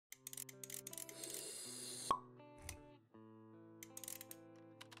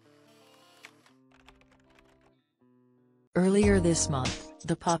Earlier this month,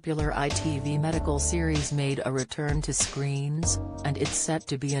 the popular ITV medical series made a return to screens, and it's set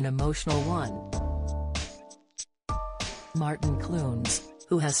to be an emotional one. Martin Clunes,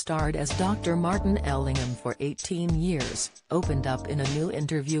 who has starred as Dr. Martin Ellingham for 18 years, opened up in a new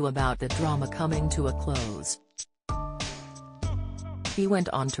interview about the drama coming to a close. He went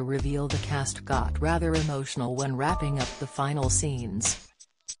on to reveal the cast got rather emotional when wrapping up the final scenes.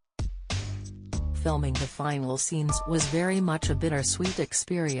 Filming the final scenes was very much a bittersweet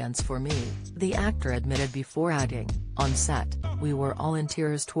experience for me, the actor admitted before adding, "On set, we were all in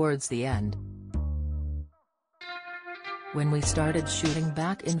tears towards the end. When we started shooting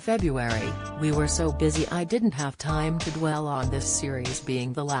back in February, we were so busy I didn't have time to dwell on this series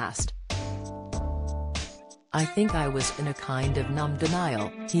being the last. I think I was in a kind of numb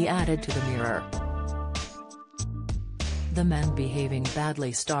denial," he added to the Mirror. The Men Behaving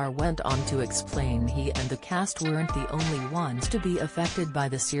Badly star went on to explain he and the cast weren't the only ones to be affected by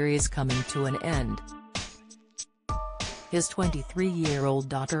the series coming to an end. His 23-year-old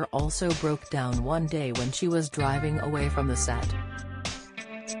daughter also broke down one day when she was driving away from the set.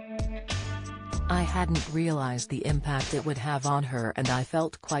 "I hadn't realized the impact it would have on her and I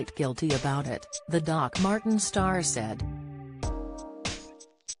felt quite guilty about it," the Doc Martin star said.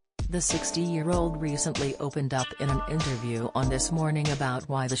 The 60-year-old recently opened up in an interview on This Morning about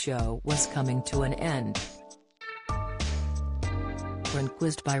why the show was coming to an end. When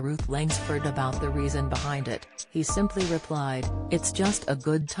quizzed by Ruth Langsford about the reason behind it, he simply replied, "It's just a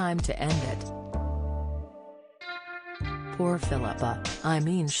good time to end it. Poor Philippa, I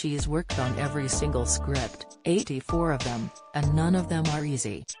mean she's worked on every single script, 84 of them, and none of them are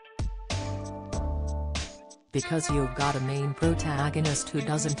easy. Because you've got a main protagonist who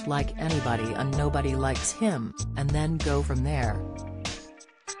doesn't like anybody and nobody likes him, and then go from there.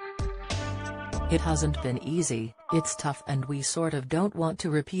 It hasn't been easy, it's tough and we sort of don't want to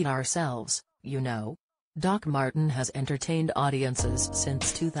repeat ourselves, you know." Doc Martin has entertained audiences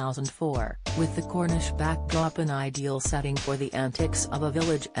since 2004, with the Cornish backdrop an ideal setting for the antics of a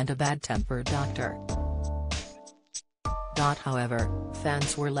village and a bad-tempered doctor. However,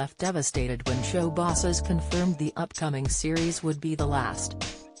 fans were left devastated when show bosses confirmed the upcoming series would be the last.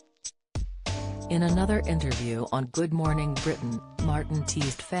 In another interview on Good Morning Britain, Martin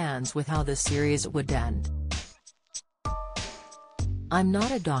teased fans with how the series would end. "I'm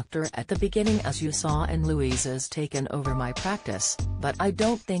not a doctor at the beginning as you saw and Louisa's taken over my practice, but I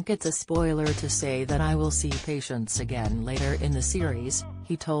don't think it's a spoiler to say that I will see patients again later in the series,"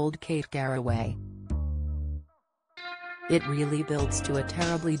 he told Kate Garraway. "It really builds to a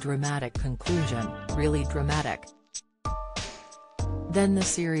terribly dramatic conclusion, really dramatic. Then the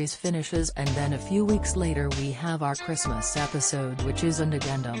series finishes and then a few weeks later we have our Christmas episode which is an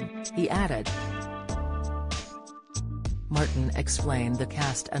addendum," he added. Martin explained the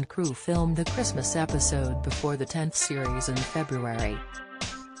cast and crew filmed the Christmas episode before the 10th series in February.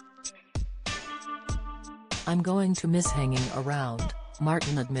 "I'm going to miss hanging around,"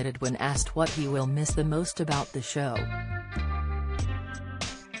 Martin admitted when asked what he will miss the most about the show.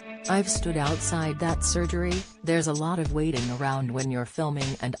 "I've stood outside that surgery, there's a lot of waiting around when you're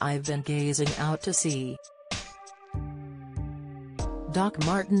filming and I've been gazing out to sea." Doc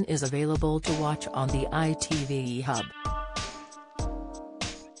Martin is available to watch on the ITV Hub.